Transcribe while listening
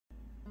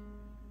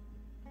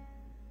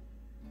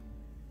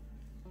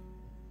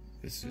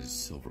This is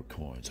silver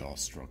coins all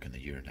struck in the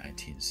year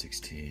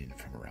 1916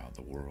 from around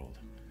the world.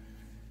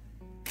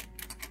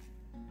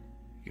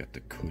 You got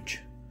the Kutch,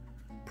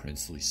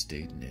 princely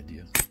state in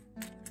India,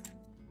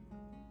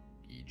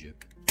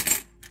 Egypt,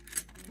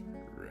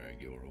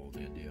 regular old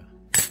India,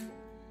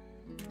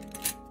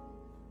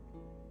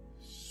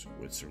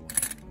 Switzerland,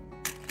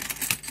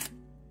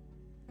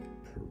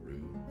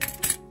 Peru,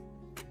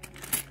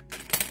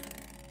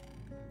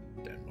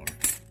 Denmark,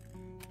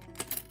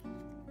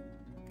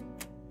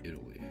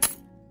 Italy,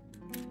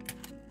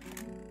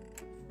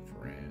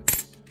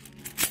 France,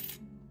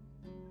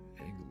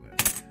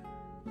 England,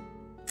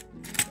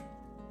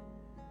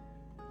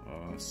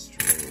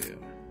 Australia,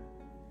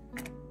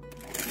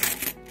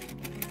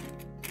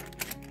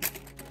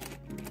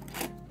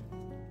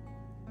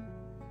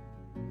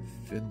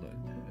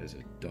 Finland as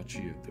a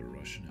duchy of the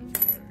Russian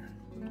Empire.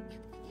 You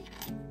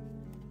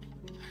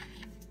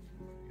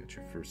got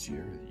your first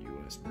year of the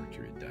U.S.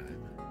 Mercury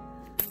dime.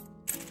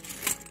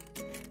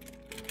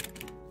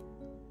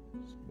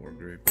 Some more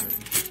Great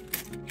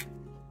Britain.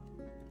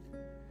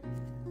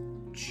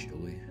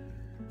 Chile.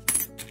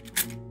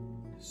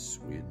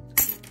 Sweden.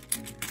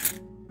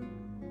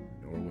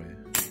 Norway.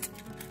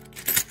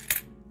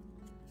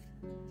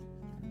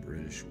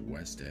 British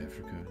West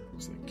Africa.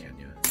 It's like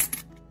Kenya.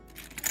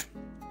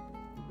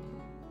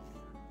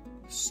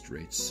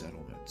 Strait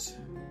settlements.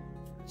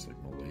 It's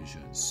like Malaysia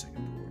and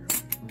Singapore.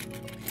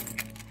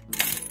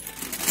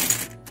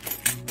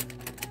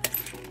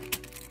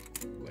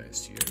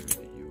 Last year,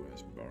 the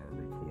U.S. Bar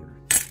Recorder.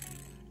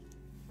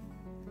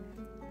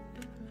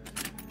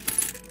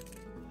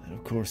 And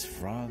of course,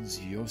 Franz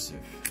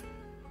Josef.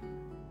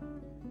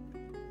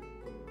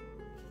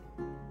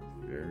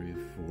 Very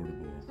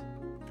affordable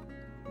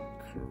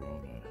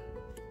Corona.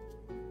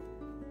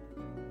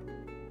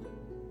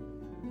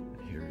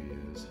 And here he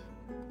is.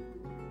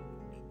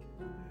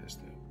 As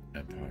the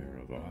Empire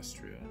of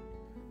Austria,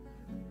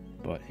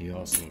 but he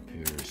also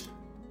appears,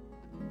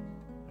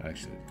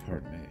 actually,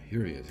 pardon me,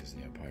 here he is as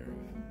the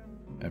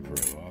Emperor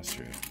of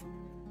Austria,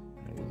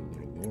 and with a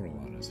little laurel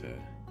on his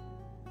head.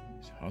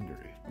 He's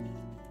Hungary.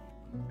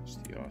 It's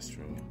the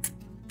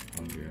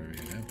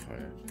Austro-Hungarian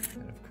Empire,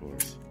 and of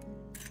course,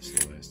 it's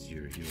the last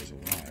year he was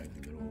alive,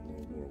 in the middle of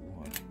World War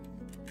I.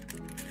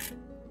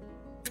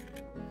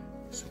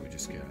 So we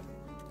just got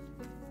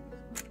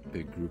a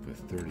big group of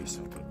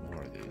 30-something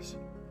more of these.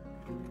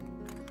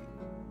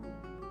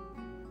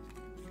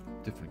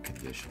 Different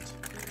conditions.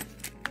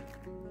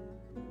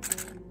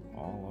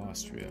 All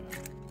Austria.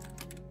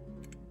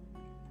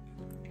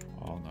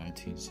 All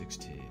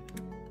 1916.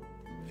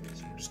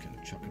 So we're just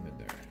gonna chuck them in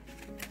there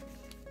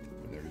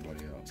with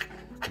everybody else.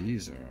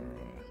 These are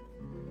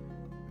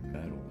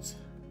medals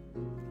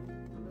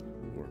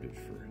awarded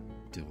for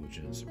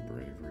diligence and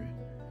bravery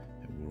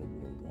in World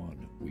War I,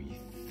 we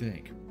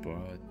think,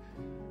 but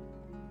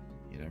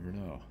you never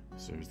know.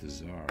 So there's the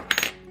Tsar.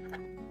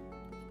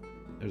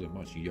 There's a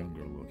much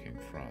younger looking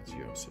Franz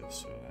Josef,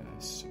 so I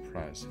was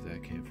surprised if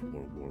that came from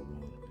World War I.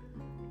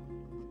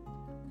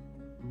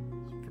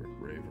 For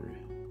bravery.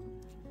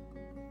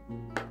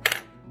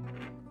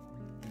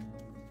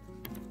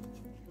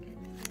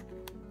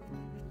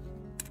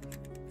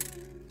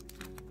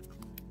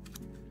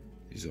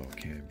 These all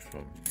came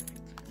from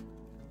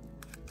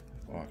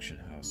an auction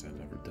house I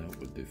never dealt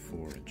with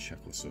before in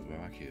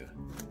Czechoslovakia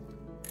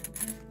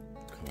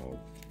called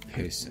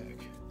Pesek.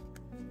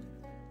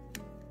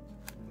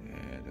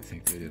 And I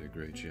think they did a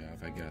great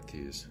job. I got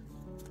these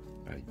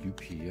by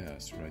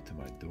UPS right to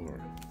my door.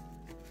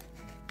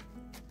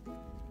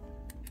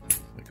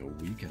 Like a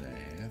week and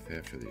a half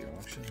after the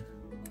auction.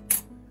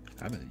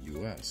 I'm in the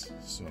US,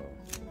 so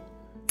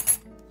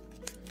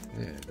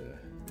they had to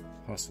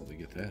hustle to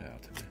get that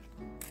out to me.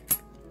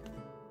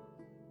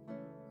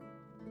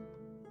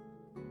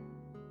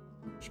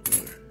 Much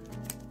better.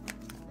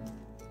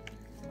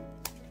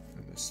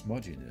 And the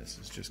smudginess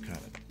is just kind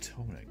of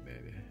toning,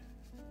 maybe.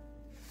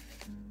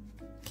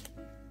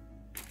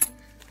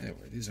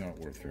 Anyway, these aren't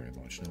worth very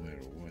much, no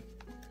matter what.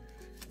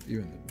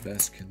 Even the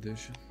best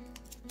condition,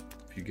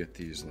 if you get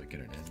these like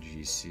in an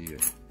NGC, a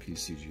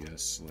PCGS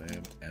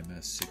slab,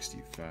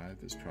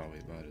 MS65 is probably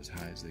about as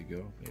high as they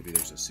go. Maybe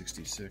there's a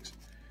 66.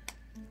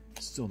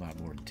 Still not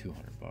more than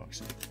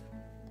 $200.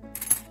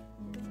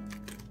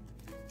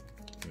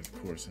 And of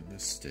course, in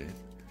this state,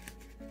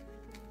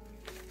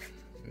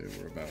 they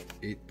were about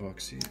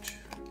 $8 each.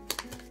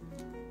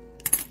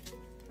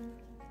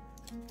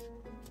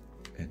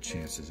 And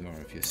chances are,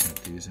 if you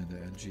sent these into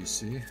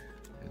NGC,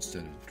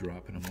 instead of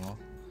dropping them all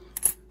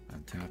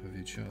on top of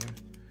each other,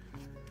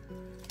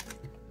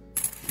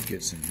 you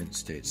get some mint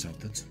state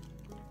somethings.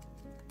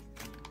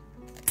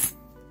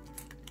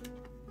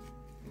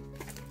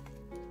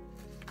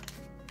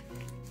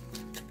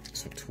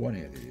 So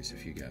 20 of these,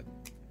 if you got,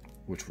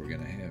 which we're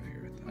going to have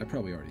here. I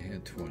probably already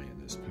had 20 in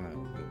this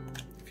pile, but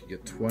if you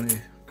get 20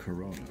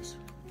 Coronas,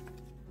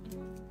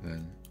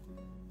 then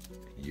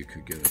you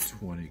could get a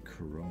 20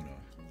 Corona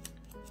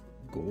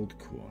gold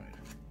coin,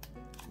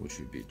 which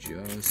would be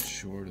just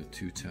short of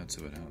 0.2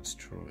 of an ounce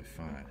Troy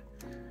fine,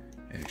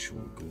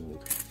 actual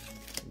gold.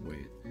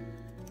 weight.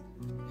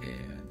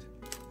 And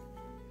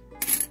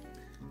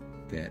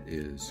that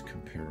is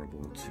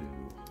comparable to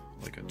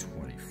like a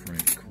 20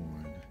 franc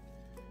coin.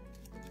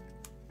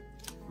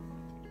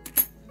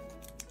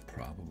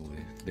 Probably.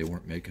 They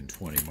weren't making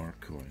 20 mark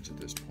coins at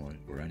this point,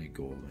 or any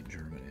gold in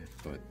Germany,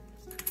 but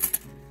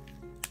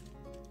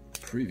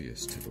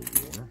previous to the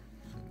war,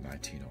 in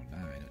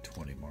 1909, a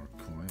 20 mark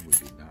coin would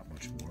be not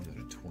much more than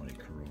a 20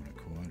 Corona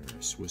coin, or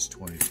a Swiss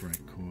 20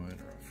 franc coin,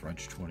 or a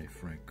French 20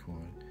 franc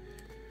coin.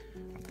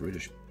 A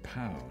British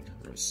pound,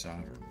 or a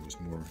sovereign, was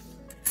more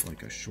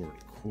like a short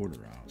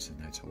quarter ounce, and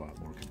that's a lot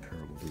more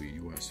comparable to a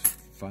US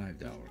 $5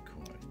 coin.